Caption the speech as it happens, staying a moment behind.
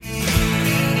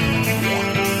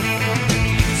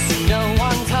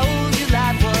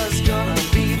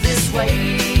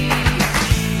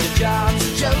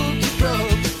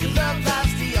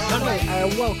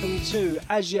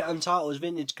As Yet Untitled's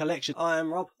Vintage Collection. I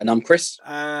am Rob. And I'm Chris.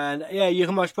 And yeah, you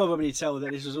can most probably tell that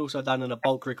this was also done in a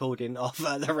bulk recording of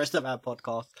the rest of our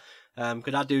podcast.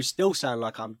 Because I do still sound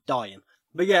like I'm dying.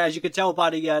 But yeah, as you can tell by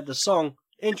the song,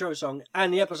 intro song,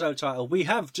 and the episode title, we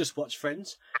have just watched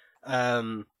Friends.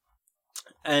 And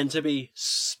to be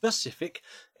specific,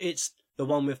 it's the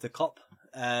one with the cop,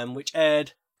 which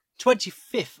aired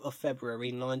 25th of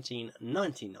February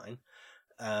 1999.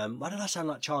 Why did I sound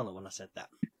like Chandler when I said that?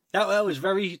 That was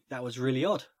really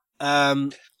odd.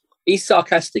 He's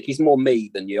sarcastic. He's more me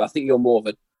than you. I think you're more of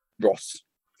a Ross.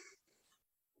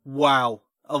 Wow.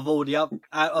 Of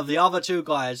the other two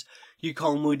guys, you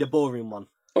call me the boring one.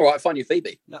 All right, fine, you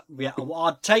Phoebe. Yeah, well,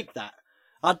 I'd take that.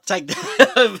 I'd take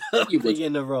that over You would.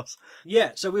 being the Ross.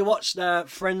 Yeah, so we watched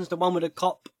Friends, the one with the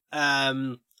cop.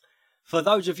 For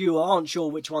those of you who aren't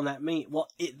sure which one that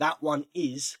one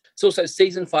is, it's also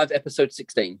season 5, episode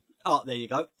 16. Oh, there you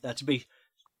go.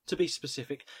 To be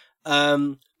specific,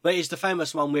 but it's the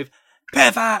famous one with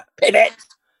pivot.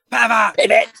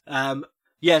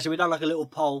 Yeah, so we done like a little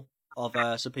poll of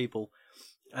some people,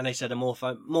 and they said a more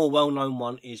well-known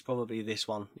one is probably this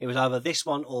one. It was either this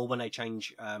one or when they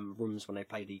change rooms when they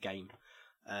play the game.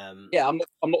 Yeah, I'm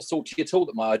not salty at all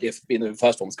that my idea for being the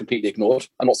first one was completely ignored.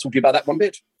 I'm not salty about that one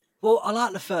bit. Well, I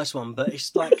like the first one, but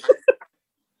it's like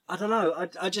I don't know.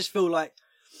 I just feel like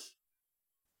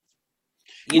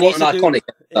you want an iconic.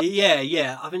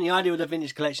 Yeah. I think the idea with the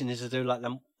Vintage Collection is to do like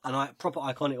a proper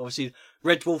iconic. Obviously,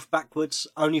 Red Dwarf backwards,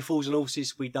 Only Fools and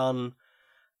Horses. We done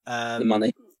the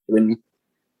money. Win.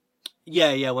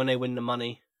 Yeah, when they win the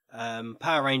money.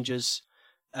 Power Rangers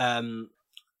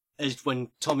is when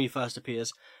Tommy first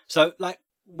appears. So like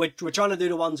we're trying to do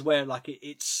the ones where like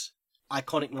it's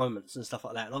iconic moments and stuff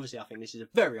like that. And obviously, I think this is a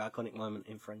very iconic moment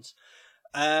in Friends.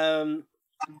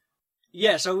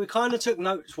 Yeah, so we kind of took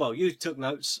notes. Well, you took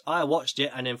notes. I watched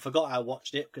it and then forgot I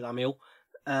watched it because I'm ill.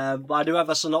 But I do have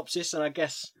a synopsis, and I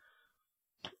guess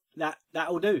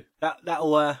that'll do.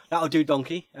 That'll do,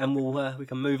 Donkey, and we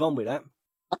can move on with that.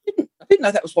 I didn't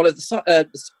know that was one of the.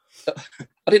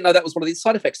 I didn't know that was one of the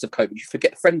side effects of COVID. You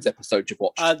forget Friends episodes you've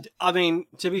watched. I mean,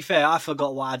 to be fair, I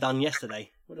forgot what I'd done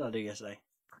yesterday. What did I do yesterday?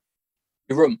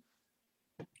 Your room.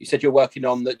 You said you're working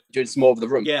on doing some more of the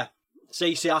room. Yeah.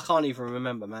 See, I can't even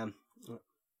remember, man.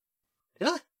 Did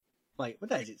I? Wait,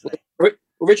 what day is it today?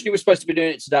 Originally, we were supposed to be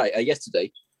doing it today,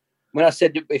 yesterday. When I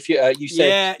said if you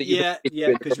said yeah,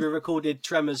 because we recorded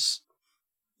Tremors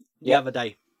the other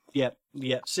day. Yeah.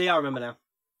 See, I remember now.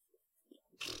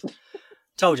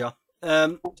 Told you.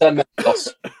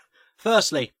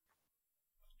 Firstly,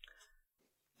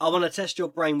 I want to test your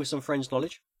brain with some Friends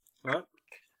knowledge. Right?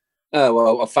 Oh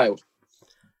well, I failed.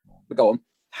 But go on.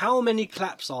 How many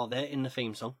claps are there in the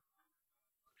theme song?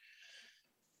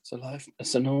 So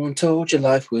no one told you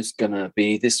life was gonna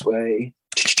be this way.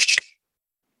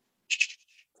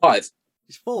 5.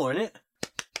 It's 4, isn't it?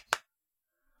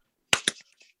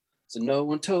 So no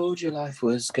one told you life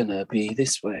was gonna be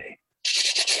this way.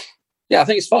 Yeah, I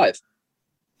think it's 5.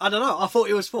 I don't know. I thought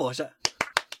it was 4. So...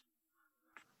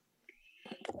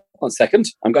 1 second.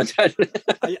 I'm going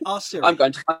to ask Siri. I'm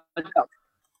going to find out.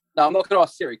 No, I'm not going to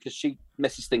ask Siri because she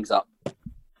messes things up.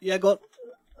 Yeah, go on.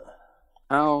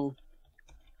 How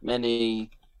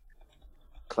many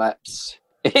claps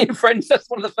in Friends? That's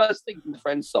one of the first things in the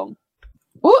Friends song.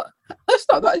 What? That's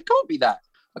not that. It can't be that.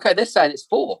 Okay, they're saying it's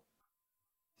 4.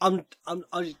 I'm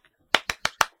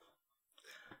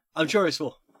sure it's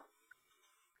 4.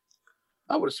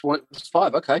 I would have sworn it was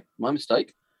 5. Okay, my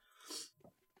mistake.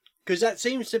 Because that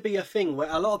seems to be a thing where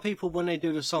a lot of people, when they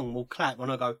do the song, will clap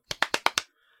when I go.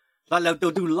 Like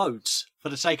they'll do loads for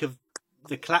the sake of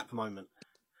the clap moment.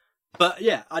 But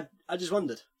yeah, I just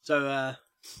wondered. So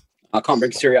I can't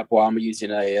bring Siri up while I'm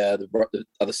using the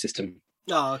other system.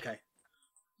 Oh, okay.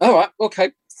 All right,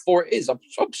 okay. 4 it is. I'm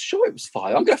sure it was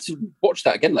 5. I'm going to have to watch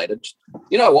that again later.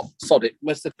 You know what? Sod it.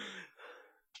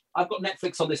 I've got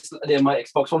Netflix on this on my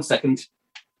Xbox. 1 second.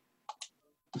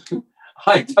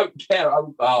 I don't care. No,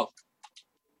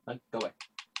 go away.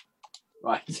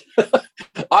 Right.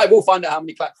 I will find out how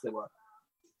many claps there were.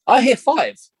 I hear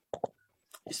 5.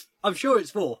 I'm sure it's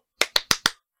 4.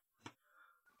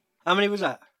 How many was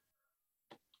that?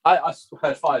 I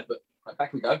heard 5, but right,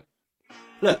 back we go.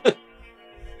 Look.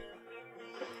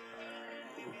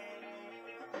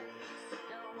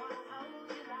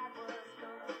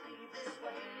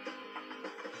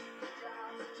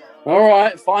 All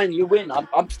right, fine, you win.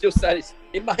 I'm still saying it's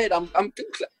in my head. I'm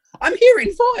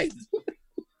hearing 5.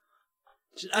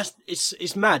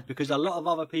 It's mad because a lot of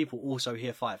other people also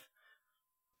hear 5.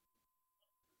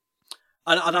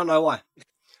 I don't know why.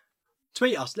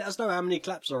 tweet us. Let us know how many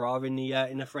claps there are in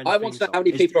the friend. I want to know how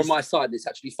many people are on my side, and it's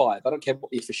actually 5. I don't care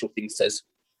what the official thing says.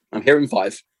 I'm hearing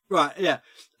 5. Right, yeah.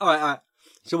 All right.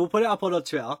 So we'll put it up on our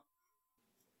Twitter,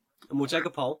 and we'll take a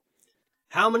poll.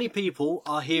 How many people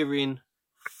are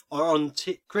on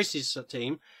Chris's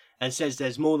team and says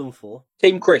there's more than 4?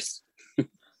 Team Chris.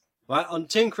 Right, on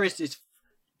Team Chris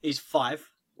is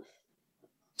 5.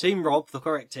 Team Rob, the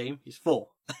correct team, is 4.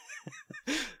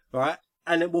 Right,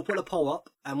 and then we'll put a poll up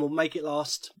and we'll make it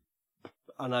last,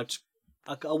 I don't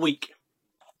know, a week,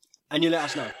 and you let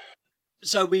us know.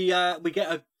 So we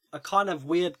get a kind of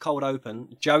weird cold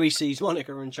open. Joey sees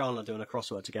Monica and Chandler doing a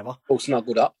crossword together, all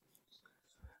snuggled up.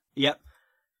 Yep.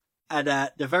 And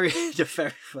the very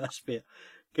first bit.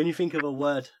 Can you think of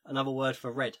another word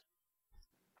for red?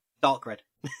 Dark red.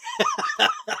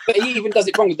 But he even does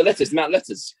it wrong with the letters, the amount of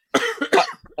letters.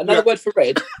 Another word for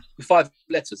red with 5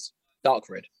 letters. Dark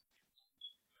red.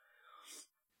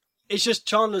 It's just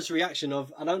Chandler's reaction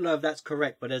of, I don't know if that's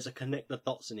correct, but there's a connect the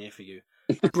dots in here for you.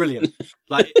 Brilliant.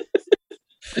 Like,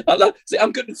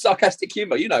 I'm good at sarcastic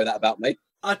humour. You know that about me.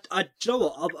 Do you know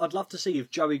what? I'd love to see if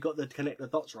Joey got the connect the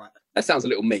dots right. That sounds a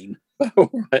little mean. All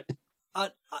right.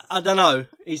 I don't know.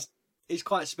 He's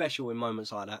quite special in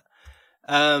moments like that.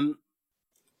 And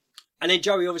then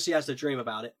Joey obviously has the dream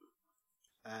about it.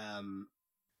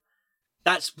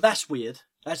 That's weird.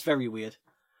 That's very weird.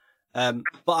 But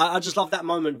I just love that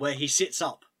moment where he sits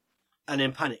up and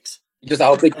then panics. Just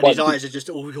how big and his eyes are just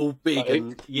all big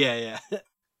and yeah.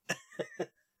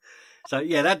 So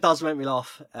yeah, that does make me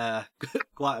laugh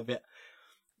quite a bit.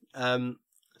 So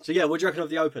yeah, what do you reckon of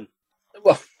the open?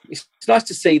 Well, it's nice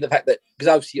to see the fact that, because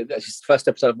obviously it's the first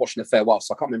episode of watching a fair while,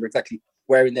 so I can't remember exactly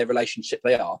where in their relationship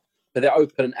they are, but they're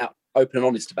open and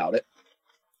honest about it.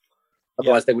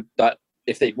 Otherwise, they would,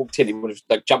 if they walked in, he would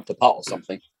have jumped apart or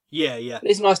something. Yeah.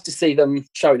 It's nice to see them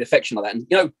showing affection like that.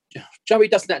 And Joey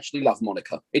doesn't actually love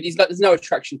Monica. It is like there's no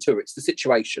attraction to her. It's the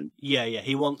situation. Yeah.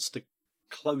 He wants the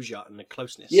closure and the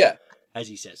closeness. Yeah, as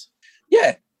he says.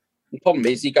 Yeah. The problem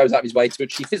is he goes out of his way to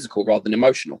achieve physical rather than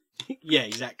emotional. Yeah,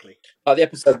 exactly. Like the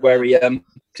episode where he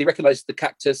recognises the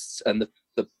cactus and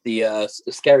the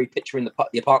scary picture in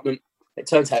the apartment. It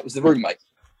turns out it was the roommate.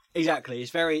 Exactly.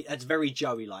 It's very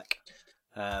Joey like.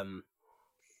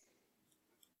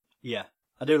 Yeah,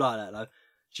 I do like that though.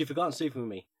 She forgot sleeping with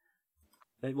me.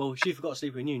 Well, she forgot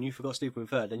sleeping with you, and you forgot sleeping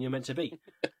with her. Then you're meant to be.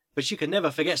 But she can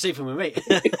never forget sleeping with me.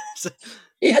 So,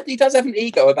 he does have an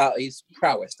ego about his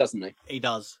prowess, doesn't he? He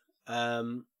does.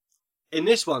 In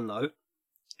this one though,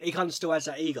 he kind of still has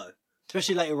that ego,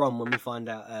 especially later on when we find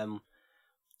out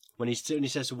when he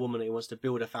says to a woman that he wants to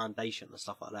build a foundation and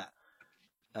stuff like that.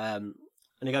 And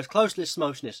he goes, closeness,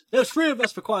 smokeness. There's 3 of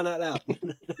us for crying out loud.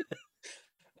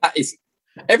 That is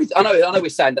everything. I know we're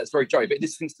saying that's very Joey, but in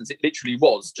this instance, it literally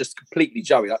was just completely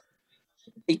Joey. Like,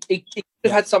 he could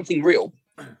have had something real,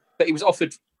 but he was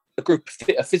offered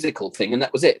a physical thing, and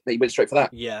that was it. He went straight for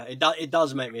that. Yeah, it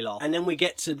does make me laugh. And then we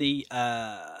get to the.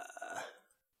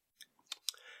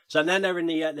 So then they're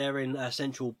in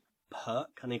Central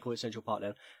Park. I think they call it Central Park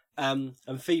then.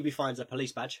 And Phoebe finds a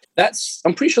police badge.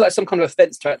 I'm pretty sure that's some kind of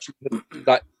offence to actually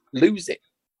like lose it.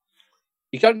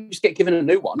 You can't just get given a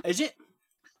new one. Is it?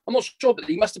 I'm not sure, but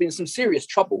he must have been in some serious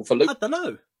trouble for losing. I don't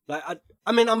know. Like,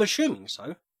 I mean, I'm assuming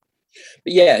so.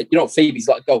 But yeah, you know what Phoebe's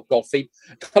like? God, Phoebe.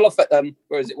 I love that.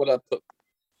 Where is it? What I put?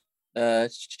 Where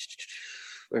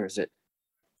is it?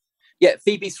 Yeah,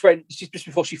 Phoebe's friend. Just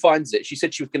before she finds it, she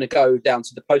said she was going to go down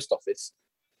to the post office.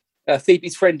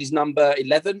 Phoebe's friend is number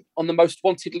 11 on the most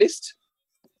wanted list,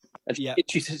 and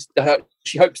she says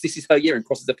she hopes this is her year and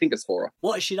crosses her fingers for her.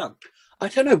 What has she done? I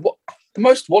don't know. What the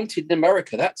most wanted in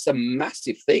America? That's a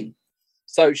massive thing.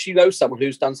 So she knows someone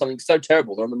who's done something so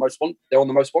terrible. They're on the most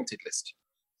wanted list.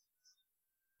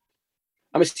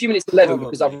 I'm assuming it's 11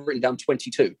 because I've written down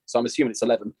 22, so I'm assuming it's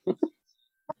 11.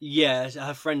 Yeah,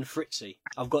 her friend Fritzy.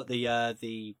 I've got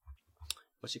the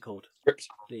what's it called? Script.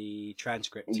 The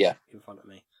transcript. Yeah. In front of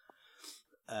me.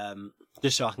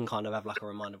 Just so I can kind of have like a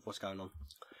reminder of what's going on.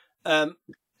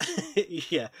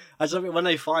 Yeah. I just when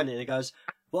they find it, it goes,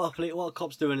 "What are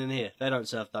cops doing in here? They don't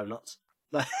serve donuts."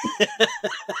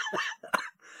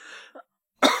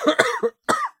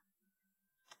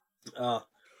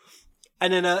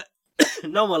 And then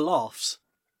no one laughs.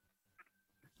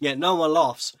 Yeah, no one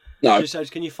laughs. No. She says,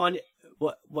 "Can you find it?"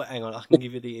 What? Hang on, I can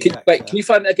give you the. Can you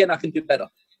find it again? I can do better.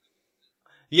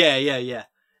 Yeah.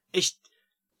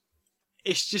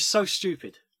 It's just so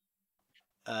stupid.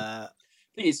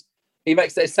 He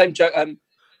makes the same joke.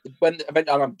 When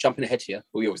I'm jumping ahead here,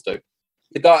 we always do.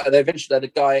 The cop eventually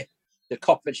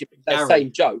makes that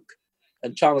same joke,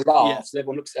 and Chandler laughs. And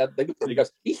everyone looks at him and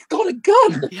goes, "He's got a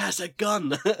gun." He has a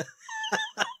gun.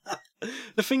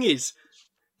 The thing is,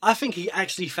 I think he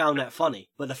actually found that funny,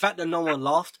 but the fact that no one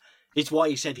laughed is why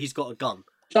he said he's got a gun.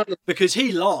 Because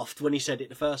he laughed when he said it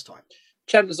the first time.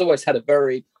 Chandler's always had a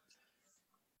very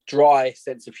dry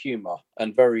sense of humour and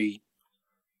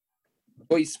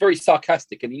he's very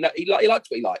sarcastic, and he likes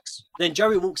what he likes. Then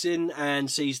Joey walks in and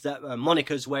sees that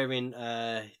Monica's wearing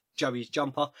Joey's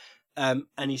jumper, and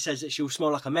he says that she'll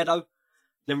smell like a meadow,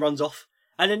 then runs off.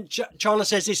 And then Chandler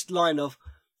says this line of,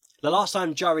 the last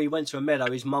time Joey went to a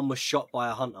meadow, his mum was shot by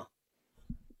a hunter.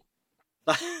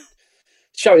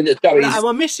 Showing that Joey Am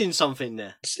I missing something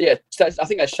there? Yeah, I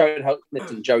think that's showing how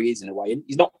innocent Joey is in a way. And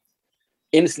he's not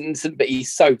innocent, but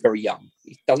he's so very young.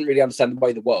 He doesn't really understand the way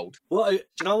of the world. Well, do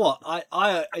you know what?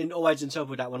 I always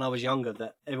interpreted that when I was younger,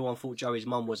 that everyone thought Joey's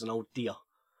mum was an old deer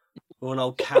or an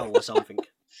old cow or something.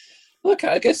 Okay,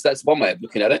 I guess that's one way of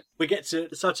looking at it. We get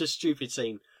to such a stupid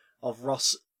scene of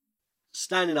Ross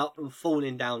standing up and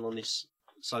falling down on this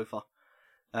sofa.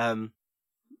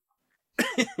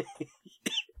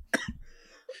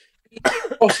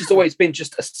 Ross has always been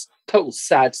just a total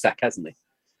sad sack, hasn't he?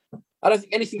 I don't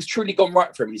think anything's truly gone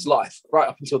right for him in his life, right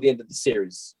up until the end of the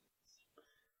series.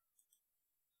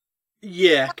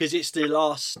 Yeah, because it's the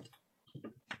last,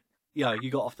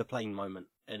 you got off the plane moment,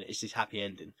 and it's this happy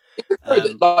ending.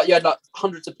 You had like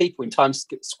hundreds of people in Times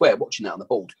Square watching that on the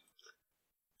board.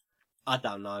 I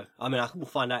don't know. I mean, we'll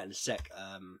find out in a sec.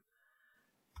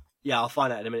 I'll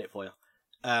find out in a minute for you.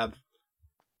 I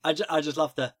just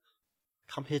love the,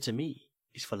 come here to me,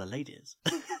 it's for the ladies.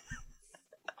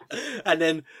 And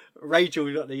then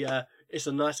Rachel got the, it's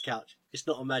a nice couch, it's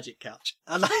not a magic couch.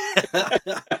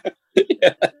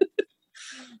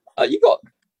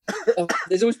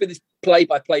 There's always been this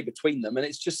play-by-play between them, and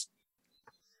it's just,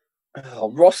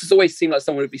 Ross has always seemed like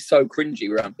someone who'd be so cringy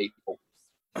around people.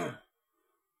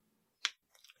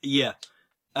 Yeah.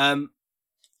 I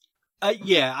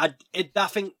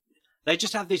think they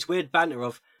just have this weird banter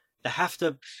of, they have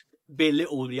to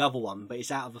belittle the other one, but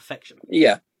it's out of affection.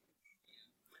 Yeah.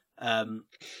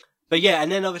 But yeah,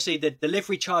 and then obviously the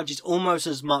delivery charge is almost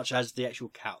as much as the actual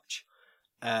couch.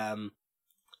 I've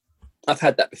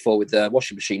had that before with the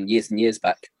washing machine years and years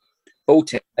back.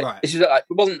 Bought it. Right. It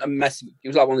wasn't a massive. It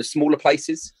was like one of the smaller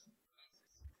places.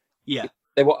 Yeah.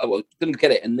 They didn't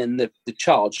get it, and then the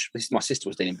charge. This is my sister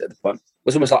was dealing with it at the point.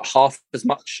 Was almost like half as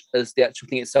much as the actual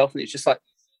thing itself, and it's just like,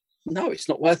 no, it's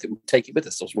not worth it. We'll take it with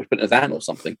us, or we'll put it in a van or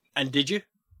something. And did you?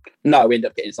 No, we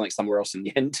ended up getting something somewhere else in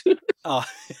the end. Oh,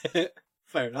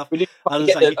 fair enough. We didn't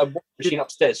get a washing machine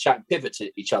upstairs, shouting pivot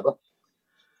to each other.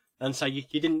 And so you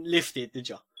didn't lift it, did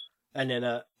you? And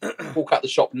then walk out the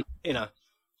shop.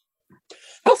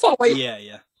 How far away?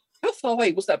 Yeah. How far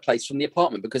away was that place from the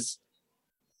apartment? Because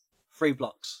 3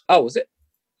 blocks. Oh, was it?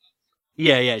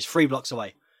 Yeah, it's 3 blocks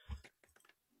away.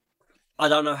 I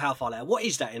don't know how far that. What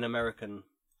is that in American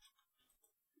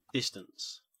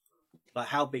distance? Like,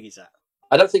 how big is that?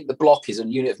 I don't think the block is a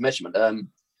unit of measurement.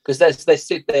 Because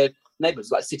their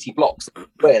neighbours like city blocks,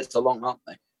 squares along, aren't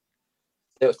they?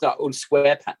 They're like all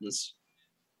square patterns.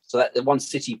 So that the one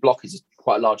city block is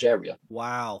quite a large area.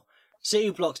 Wow. City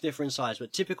blocks differ in size,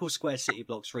 but typical square city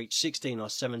blocks reach 16 or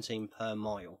 17 per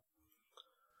mile.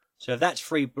 So if that's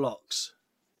 3 blocks,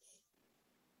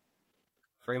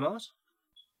 3 miles?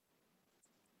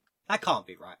 That can't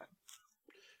be right.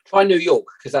 Try New York,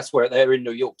 because that's where they're in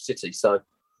New York City. So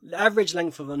the average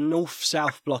length of a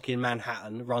north-south block in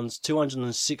Manhattan runs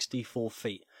 264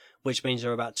 feet, which means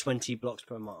there are about 20 blocks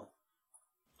per mile.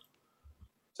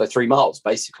 So 3 miles,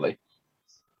 basically.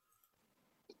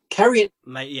 Carrying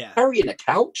a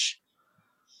couch?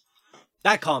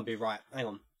 That can't be right. Hang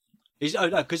on.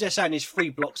 Because they're saying it's 3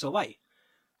 blocks away.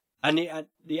 And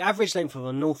the average length of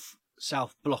a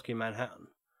north-south block in Manhattan,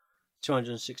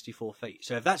 264 feet.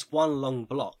 So if that's one long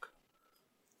block,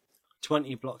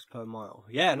 20 blocks per mile.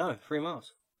 Yeah, no, 3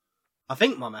 miles. I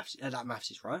think that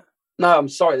maths is right. No, I'm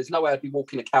sorry. There's no way I'd be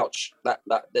walking a couch that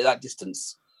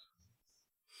distance.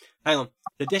 Hang on.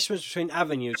 The distance between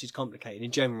avenues is complicated. In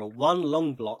general, one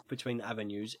long block between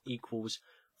avenues equals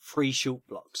 3 short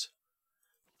blocks.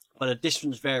 But the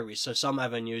distance varies, so some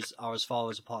avenues are as far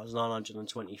apart as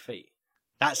 920 feet.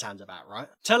 That sounds about right.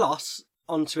 Tell us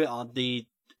on Twitter the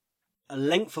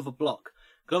length of a block.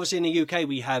 Because obviously in the UK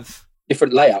we have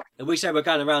different layout. And we say we're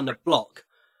going around the block.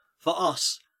 For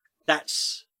us,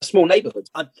 that's a small neighbourhood.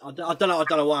 I don't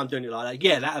know why I'm doing it like that.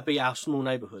 Yeah, that would be our small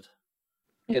neighbourhood.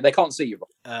 Yeah, they can't see you.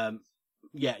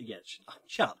 Yeah.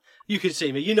 Shut up. You can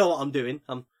see me. You know what I'm doing.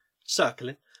 I'm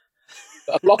circling.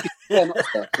 A block is not a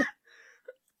circle.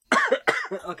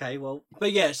 Okay, well,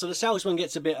 but yeah. So the salesman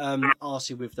gets a bit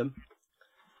arsey with them,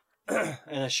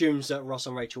 and assumes that Ross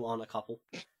and Rachel aren't a couple.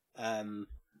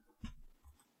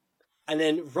 And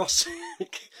then Ross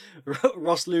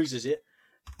Ross loses it,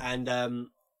 and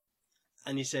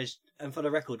he says, and for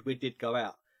the record, we did go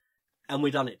out, and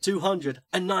we done it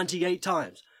 298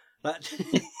 times. Like,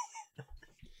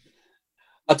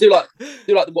 I do like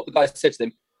what the guy said to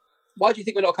them. Why do you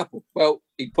think we're not a couple? Well,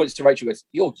 he points to Rachel and goes,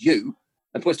 "You're you,"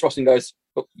 and points to Ross and goes,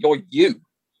 "But you're you."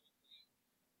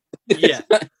 Yeah.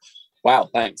 Wow,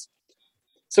 thanks.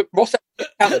 So Ross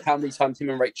counted how many times him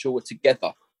and Rachel were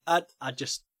together. I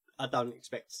don't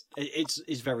expect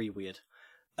it's very weird.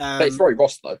 But it's very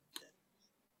Ross though.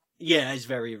 Yeah, it's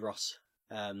very Ross.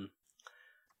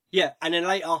 Yeah, and then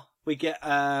later we get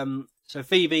so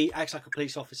Phoebe acts like a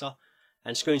police officer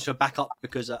and screams for backup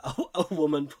because a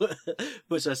woman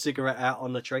puts her cigarette out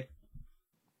on the tree.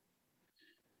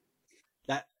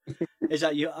 That is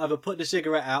that you either put the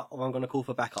cigarette out or I'm going to call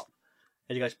for backup.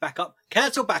 And he goes, backup,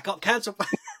 cancel backup, cancel.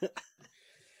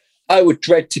 I would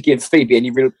dread to give Phoebe any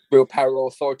real power or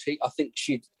authority. I think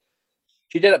she'd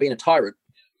end up being a tyrant.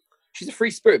 She's a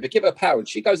free spirit, but give her power and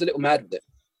she goes a little mad with it.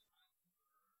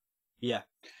 Yeah.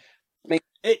 I mean,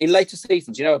 in later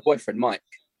seasons, you know her boyfriend, Mike?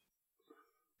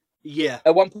 Yeah.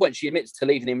 At one point, she admits to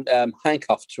leaving him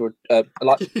handcuffed to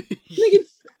like, thinking,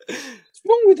 what's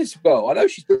wrong with this girl? I know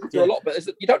she's been through a lot, but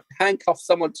you don't handcuff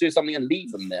someone to something and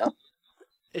leave them there.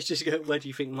 It's just, where do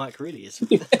you think Mike really is?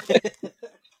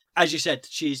 As you said,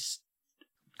 she's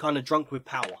kind of drunk with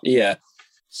power. Yeah.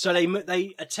 So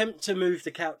they attempt to move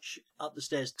the couch up the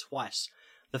stairs twice.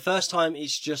 The first time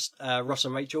it's just Ross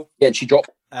and Rachel. Yeah, and she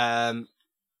dropped. Yeah,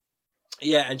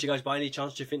 and she goes, by any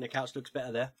chance, do you think the couch looks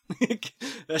better there?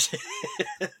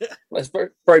 Well, it's very,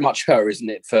 very much her, isn't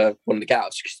it, for wanting to get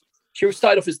out? She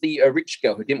started off as the rich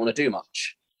girl who didn't want to do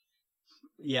much.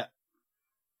 Yeah.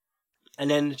 And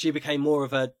then she became more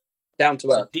of a down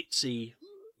to earth, ditzy.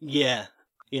 Yeah,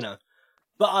 you know.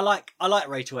 But I like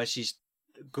Rachel as she's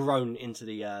grown into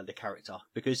the character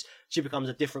because she becomes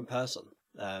a different person.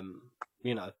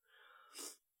 You know.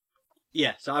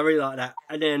 Yeah, so I really like that.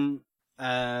 And then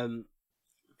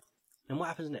what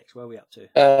happens next? Where are we up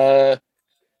to?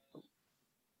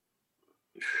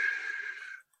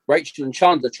 Rachel and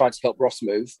Chandler tried to help Ross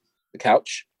move the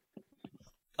couch.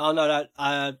 Oh no,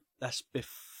 that's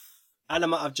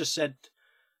Adam, I've just said.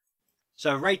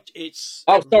 So it's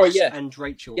sorry, Ross yeah, and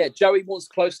Rachel. Yeah, Joey wants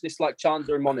closeness like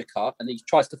Chandler and Monica, and he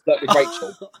tries to flirt with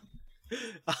Rachel.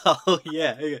 Oh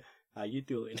yeah, how you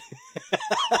doing?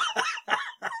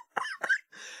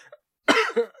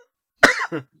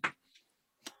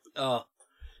 Oh,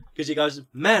 because he goes,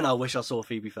 man, I wish I saw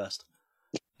Phoebe first.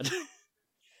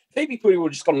 Phoebe probably would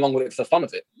have just gone along with it for the fun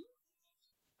of it.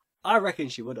 I reckon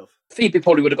she would have. Phoebe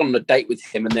probably would have gone on a date with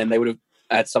him, and then they would have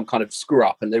had some kind of screw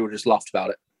up, and they would have just laughed about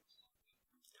it.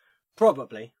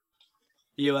 Probably.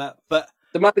 But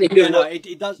the moment he knew,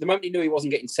 it does. The moment he knew he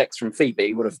wasn't getting sex from Phoebe,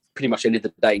 he would have pretty much ended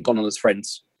the day and gone on as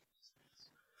friends.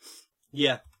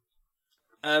 Yeah.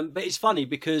 But it's funny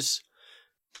because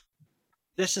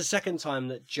this is the second time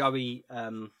that Joey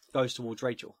goes towards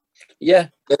Rachel. Yeah,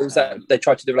 there was that. They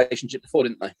tried to do the relationship before,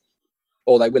 didn't they?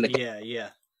 Or they will again. Yeah.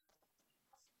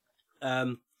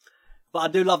 But I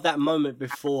do love that moment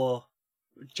before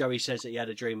Joey says that he had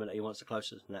a dream and that he wants the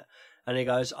closest and that. And he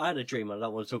goes, I had a dream and I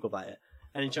don't want to talk about it.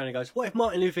 And then Johnny goes, what if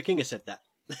Martin Luther King had said that?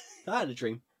 I had a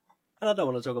dream and I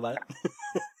don't want to talk about it.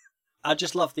 I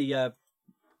just love the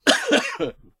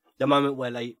the moment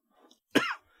where he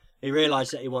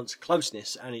realised that he wants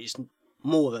closeness and it's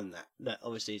more than that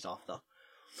obviously he's after.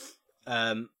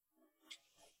 But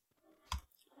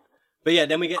yeah,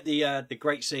 then we get the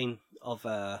great scene of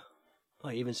it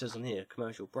even says on here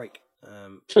commercial break.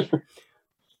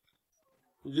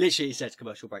 Literally it says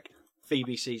commercial break.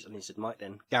 Phoebe sees, and he said Mike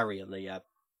then Gary on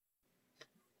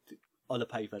the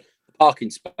pavement parking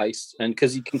space, and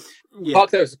because he can park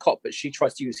there as a cop, but she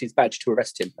tries to use his badge to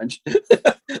arrest him, and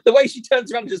the way she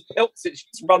turns around and just pelts it, she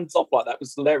just runs off like that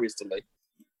was hilarious to me.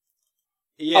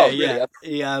 Yeah.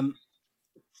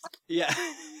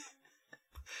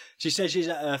 She says she's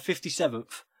at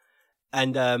 57th,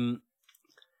 and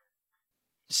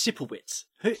Sipowicz.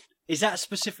 Who is that?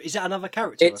 Specific? Is that another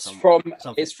character? It's from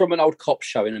an old cop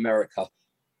show in America.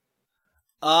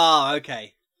 Ah,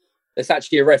 okay. It's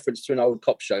actually a reference to an old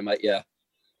cop show, mate. Yeah.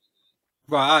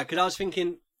 Right. Because I was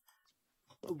thinking,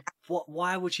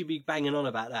 why would she be banging on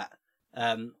about that?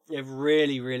 It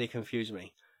really, really confused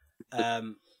me.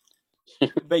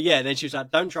 But yeah, then she was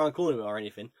like, "Don't try and call him or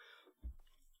anything,"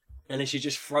 and then she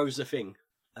just throws the thing.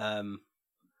 I'd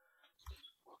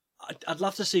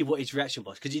love to see what his reaction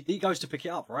was because he goes to pick it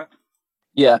up, right?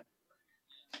 Yeah.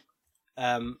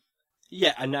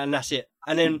 Yeah, and that's it.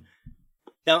 And then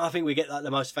now I think we get like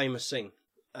the most famous scene,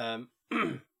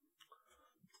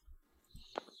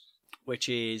 which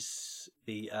is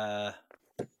the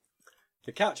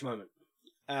couch moment.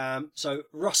 So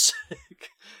Ross,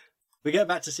 we get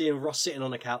back to seeing Ross sitting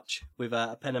on a couch with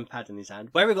a pen and pad in his hand.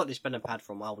 Where we got this pen and pad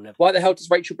from, I'll never. Why the hell does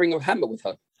Rachel bring a hammer with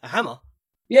her? A hammer?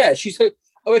 Yeah, she's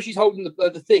holding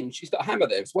the thing. She's got a hammer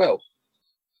there as well.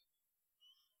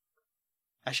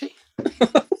 Has she?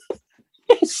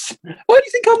 Yes. Why do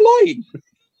you think I'm lying?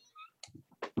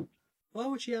 Why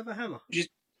would she have a hammer?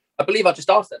 I believe I just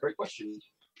asked that very question.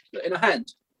 In her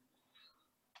hand.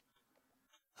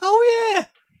 Oh yeah,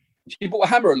 She brought a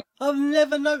hammer along. I've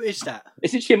never noticed that.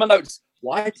 It's actually in my notes.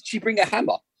 Why did she bring a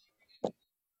hammer?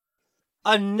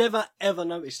 I've never ever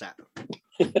noticed that.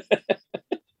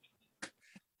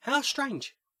 How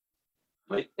strange.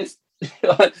 Wait,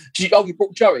 you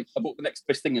brought Joey. I brought the next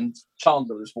best thing, and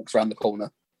Chandler just walks around the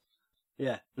corner.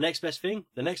 Yeah, the next best thing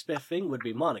would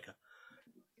be Monica.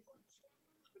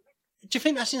 Do you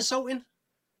think that's insulting?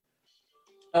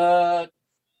 No,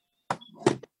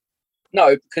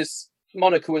 because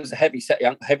Monica was a heavy-set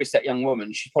young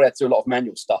woman. She probably had to do a lot of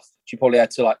manual stuff. She probably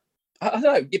had to I don't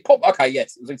know. Okay,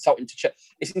 yes, it was insulting to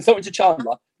it's insulting to Chandler.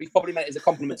 But he probably meant it as a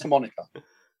compliment to Monica.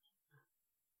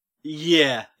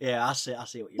 Yeah, I see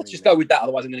what you mean. Let's just go with that.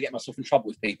 Otherwise, I'm going to get myself in trouble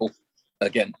with people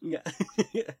again. Yeah,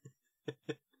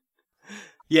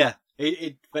 yeah.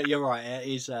 But you're right. It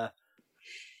is. But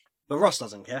Ross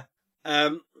doesn't care.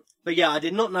 But yeah, I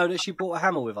did not know that she brought a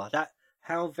hammer with her.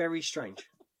 How very strange.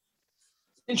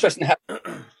 Interesting,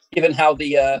 given how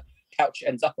the couch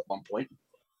ends up at one point.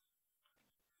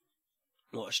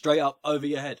 What, straight up over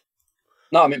your head?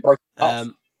 No, I mean broken off.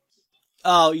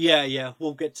 Oh yeah.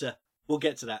 We'll get to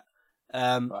that.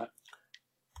 Right.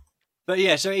 But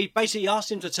yeah, so he basically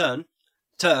asked him to turn,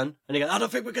 and he goes, "I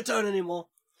don't think we can turn anymore."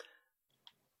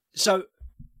 So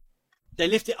they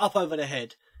lift it up over the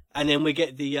head, and then we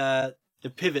get the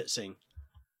pivot scene.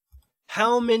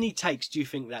 How many takes do you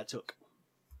think that took?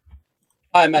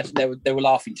 I imagine they were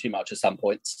laughing too much at some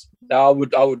points. I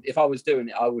would if I was doing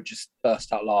it, I would just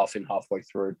burst out laughing halfway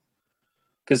through.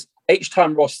 Because each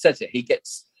time Ross says it, he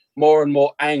gets more and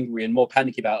more angry and more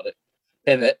panicky about it.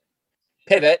 Pivot.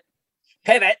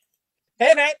 And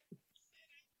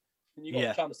you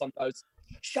got Chandler son goes,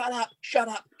 "Shut up.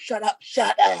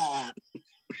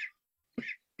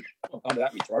 Oh, under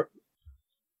that me throat.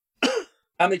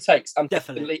 How many takes? I'm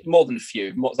definitely more than a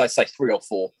few. What did I say? 3 or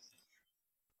 4.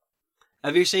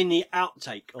 Have you seen the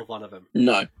outtake of one of them?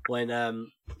 No. When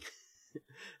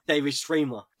David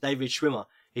Schwimmer,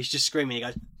 he's just screaming. He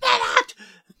goes,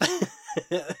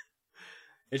 "Pivot!"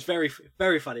 It's very,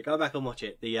 very funny. Go back and watch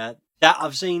it. That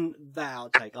I've seen that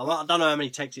outtake. I don't know how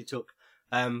many takes it took,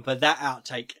 but that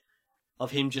outtake of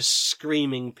him just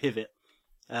screaming "pivot"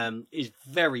 is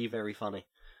very, very funny.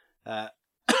 So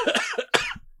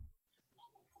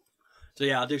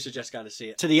yeah, I do suggest going to see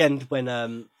it. To the end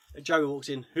when Joey walks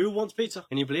in. "Who wants pizza?"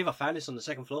 Can you believe I found this on the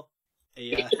second floor?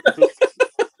 It's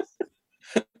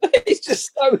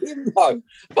just so him though.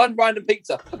 One random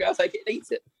pizza. Okay, I'll take it and eat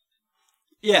it.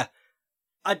 Yeah.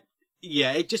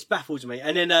 It just baffles me.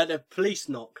 And then the police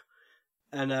knock,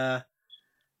 and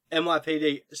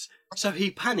NYPD. So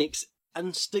he panics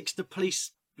and sticks the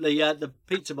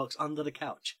pizza box under the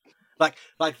couch, like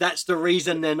that's the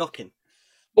reason they're knocking.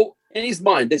 Well, in his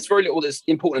mind, there's very little that's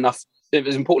important enough.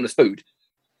 As important as food.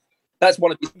 That's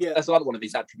one of his, That's another one of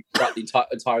his attributes throughout the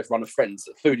entire run of Friends.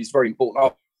 Food is very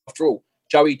important. After all,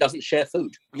 Joey doesn't share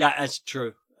food. Yeah, that's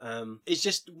true. It's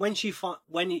just when she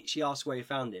asked where he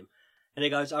found him. And he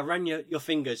goes, "I ran your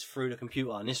fingers through the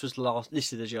computer, and this was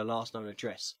listed as your last known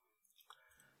address."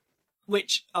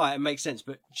 Which, it makes sense,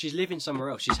 but she's living somewhere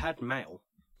else. She's had mail,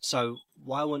 so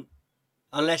why wouldn't...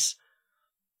 Unless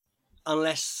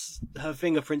her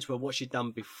fingerprints were what she'd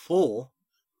done before,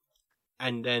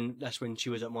 and then that's when she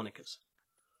was at Monica's.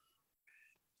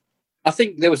 I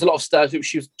think there was a lot of stuff.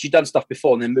 She'd done stuff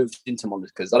before and then moved into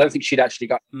Monica's. I don't think she'd actually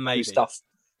got new stuff.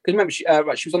 Because remember, she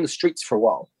was on the streets for a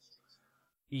while.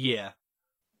 Yeah.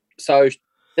 So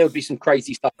there would be some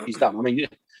crazy stuff she's done. I mean,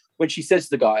 when she says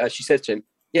to the guy, she says to him,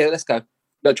 "Yeah, let's go."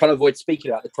 But trying to avoid speaking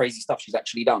about the crazy stuff she's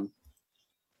actually done.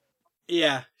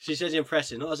 Yeah, she says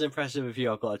impressive. Not as impressive as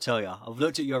you, I've got to tell you. I've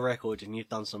looked at your record and you've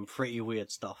done some pretty weird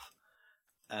stuff.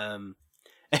 And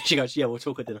she goes, "Yeah, we'll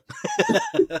talk at dinner."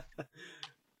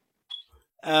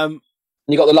 And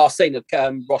you got the last scene of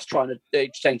Ross trying to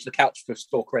exchange the couch for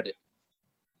store credit.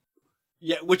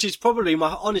 Yeah, which is probably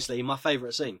honestly my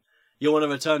favourite scene. "You want to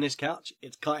return this couch?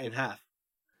 It's cut in half."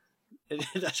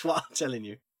 That's what I'm telling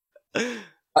you. And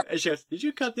she goes, "Did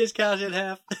you cut this couch in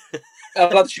half?"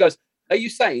 She goes, "Are you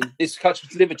saying this couch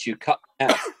was delivered to you cut in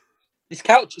half? This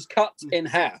couch is cut in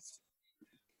half."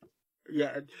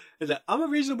 Yeah, it's like, I'm a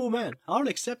reasonable man. I'll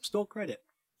accept store credit.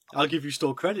 I'll give you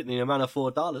store credit in the amount of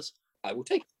 $4. I will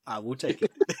take it. I will take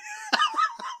it.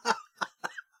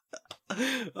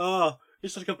 Oh,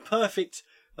 it's like a perfect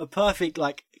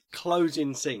like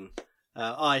closing scene.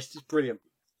 It's just brilliant.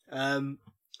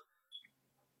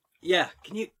 Yeah,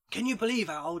 can you believe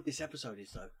how old this episode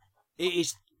is though? It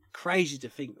is crazy to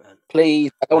think, man.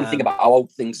 Please, I don't want to think about how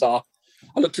old things are.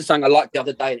 I looked at something I liked the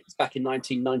other day, and it's back in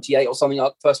 1998 or something. I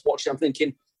first watched it. I'm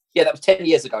thinking, yeah, that was 10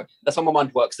 years ago. That's how my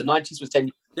mind works. The 90s was 10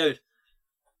 years. Dude,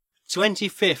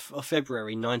 25th of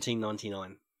February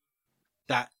 1999.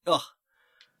 That,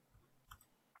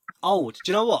 old.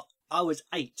 Do you know what? I was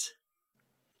 8.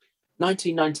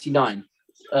 1999.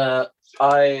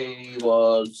 I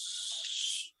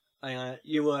was...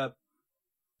 You were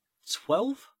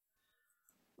 12?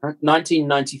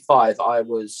 1995, I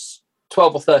was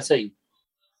 12 or 13.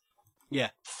 Yeah.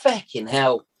 Fucking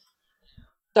hell.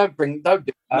 Don't do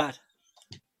that. Mad.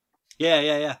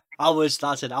 Yeah. I was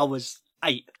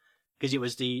 8 because it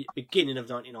was the beginning of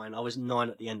 99. I was 9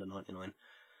 at the end of 99.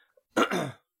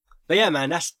 But yeah, man,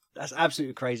 that's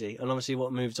absolutely crazy. And obviously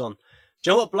what moves on. Do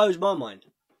you know what blows my mind?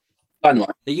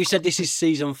 That you said this is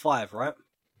season 5, right?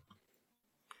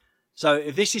 So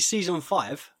if this is season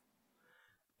 5,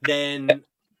 then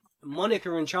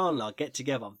Monica and Chandler get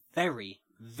together very,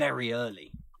 very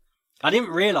early. I didn't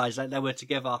realise that they were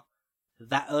together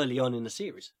that early on in the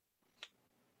series.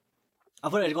 I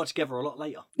thought they got together a lot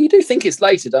later. You do think it's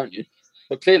later, don't you?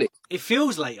 But clearly. It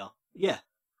feels later, yeah.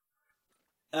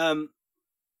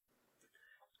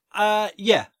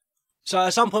 Yeah. So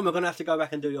at some point we're going to have to go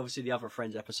back and do obviously the other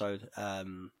Friends episode.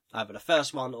 Either the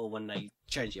first one or when they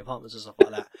change the apartments and stuff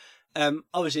like that.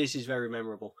 Obviously this is very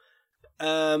memorable.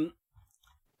 But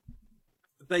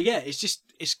yeah,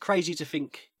 it's crazy to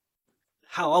think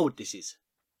how old this is.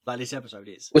 Like this episode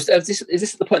is. Is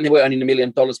this at the point they were earning $1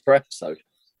 million per episode?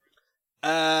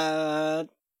 I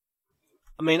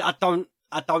mean, I don't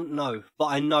know, but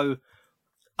I know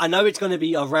it's going to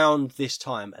be around this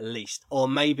time at least, or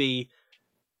maybe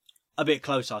a bit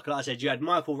closer. Like I said, you had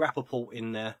Michael Rappaport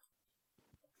in there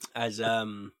as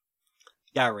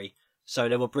Gary, so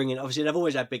they were bringing. Obviously, they've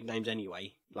always had big names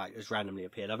anyway, like just randomly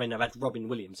appeared. I mean, they've had Robin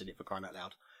Williams in it for crying out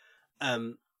loud.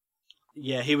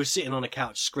 Yeah, he was sitting on a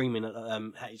couch screaming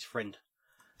at his friend.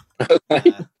 I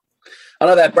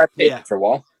know they had Brad Pitt for a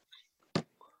while.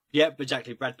 Yep,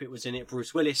 exactly. Brad Pitt was in it.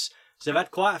 Bruce Willis. So they've had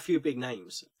quite a few big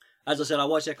names. As I said, I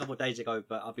watched it a couple of days ago,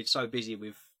 but I've been so busy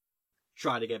with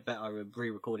trying to get better and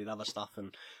re-recording other stuff,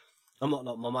 and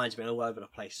my mind's been all over the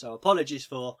place. So apologies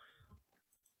for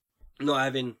not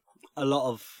having a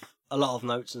lot of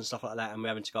notes and stuff like that, and we're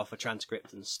having to go off a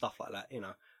transcript and stuff like that, you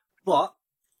know. But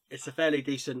it's a fairly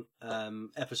decent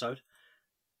episode.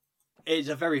 It's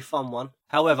a very fun one.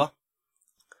 However,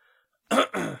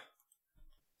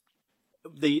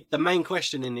 the main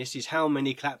question in this is how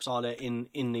many claps are there in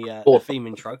the theme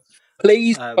intro?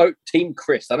 Please vote Team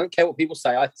Chris. I don't care what people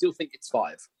say. I still think it's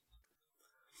 5.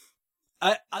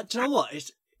 Do you know what?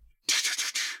 It's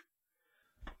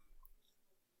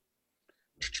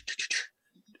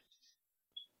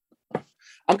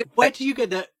where do you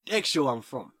get the extra one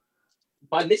from?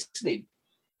 By listening.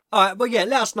 All right, well, yeah,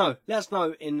 let us know. Let us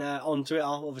know in on Twitter.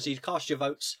 Obviously, cast your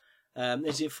votes.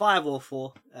 Is it 5 or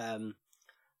 4? And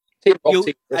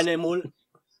then we'll.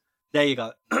 There you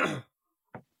go.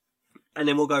 And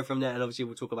then we'll go from there, and obviously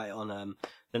we'll talk about it on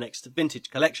the next vintage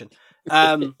collection.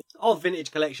 Of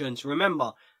vintage collections,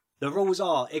 remember the rules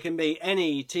are it can be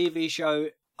any TV show,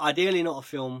 ideally not a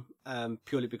film,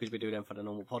 purely because we do them for the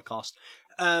normal podcast.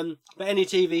 But any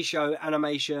TV show,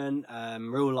 animation,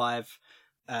 real life,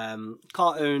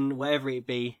 cartoon, whatever it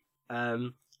be.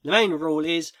 The main rule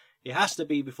is it has to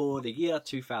be before the year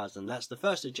 2000. That's the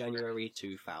 1st of January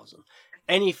 2000.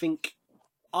 Anything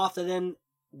after then,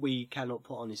 we cannot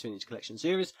put on this vintage collection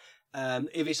series.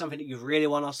 If it's something that you really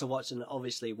want us to watch, then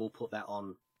obviously we'll put that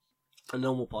on a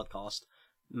normal podcast.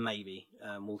 Maybe.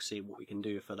 We'll see what we can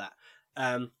do for that.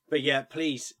 But yeah,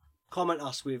 please comment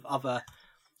us with other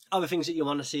things that you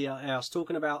want to see us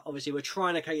talking about. Obviously, we're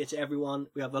trying to cater to everyone.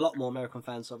 We have a lot more American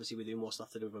fans, so obviously we do more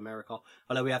stuff to do with America.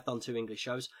 Although we have done 2 English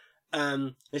shows.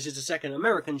 This is the second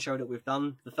American show that we've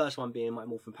done. The first one being Mighty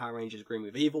Morphin Power Rangers Green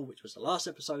with Evil, which was the last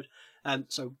episode.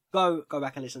 So go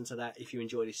back and listen to that if you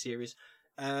enjoy this series.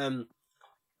 But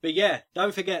yeah,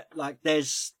 don't forget, like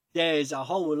there's a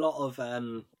whole lot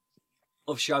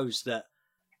of shows that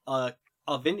are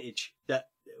vintage that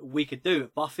we could do.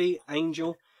 Buffy,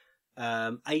 Angel,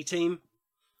 A-Team.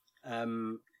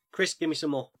 Chris, give me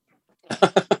some more.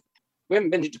 We haven't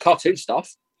been into cartoon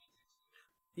stuff.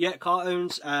 Yeah,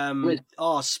 cartoons. With-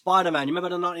 Spider-Man. You remember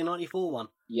the 1994 one?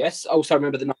 Yes. Also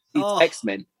remember the 90s Oh.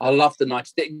 X-Men. I love the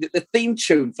 90s. The theme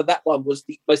tune for that one was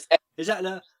the most. Is that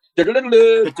the?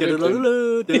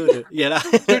 Yeah.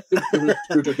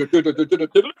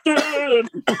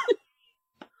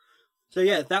 So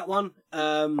yeah, that one.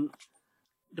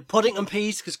 The Poddington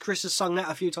Peas, because Chris has sung that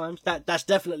a few times. That's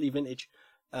definitely vintage.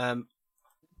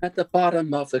 At the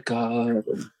bottom of the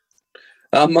garden,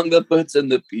 among the birds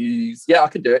and the bees. Yeah, I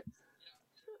can do it.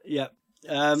 Yeah.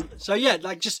 So yeah,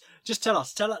 like just tell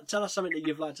us something that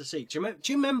you'd like to see. Do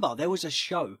you remember there was a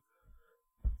show?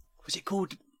 Was it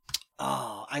called?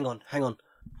 Oh, hang on,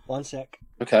 1 sec.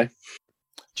 Okay.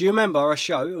 Do you remember a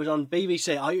show? It was on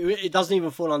BBC. It doesn't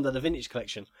even fall under the vintage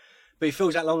collection, but it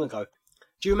feels that long ago.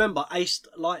 Do you remember Ace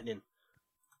Lightning?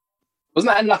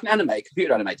 Wasn't that like an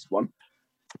computer animated one?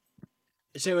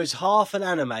 So it was half an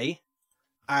anime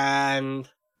and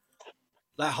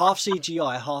like half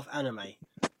CGI, half anime.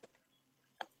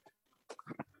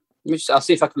 I'll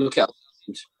see if I can look it up.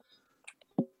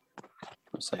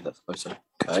 I'll say that photo.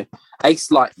 Okay.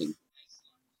 Ace Lightning.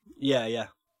 Yeah.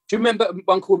 Do you remember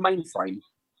one called Mainframe?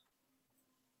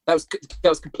 That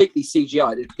was completely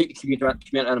CGI. It was completely computer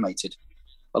animated.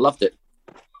 I loved it.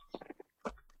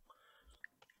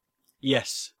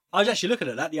 Yes. I was actually looking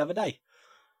at that the other day.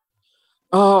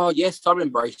 Oh, yes, I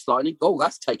remember Ace Lightning. Oh,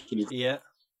 that's taking me. Yeah.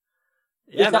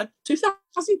 Yeah, man.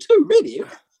 2002, really?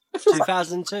 It feels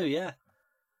 2002, yeah.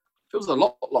 Feels a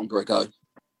lot longer ago.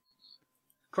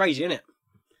 Crazy, isn't it?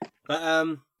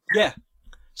 But, yeah.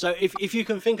 So if you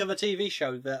can think of a TV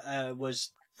show that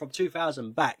was from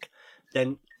 2000 back,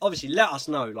 then obviously let us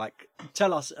know. Like,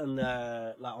 tell us on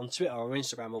Twitter or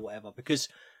Instagram or whatever, because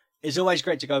it's always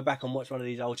great to go back and watch one of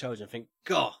these old shows and think,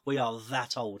 God, we are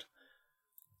that old.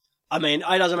 I mean,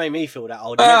 it doesn't make me feel that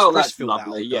old. It makes Chris that's feel lovely.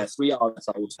 that old. Yes, we are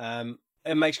that old.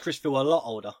 It makes Chris feel a lot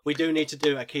older. We do need to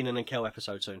do a Keenan and Kel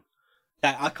episode soon.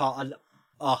 That I can't.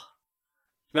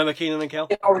 Remember Keenan and Kel?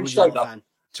 Yeah, Orange Soda.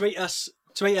 Tweet us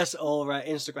or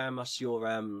Instagram us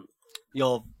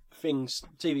your things,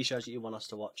 TV shows that you want us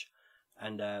to watch,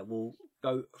 and we'll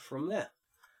go from there.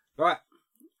 Right.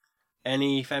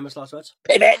 Any famous last words?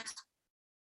 Pivot.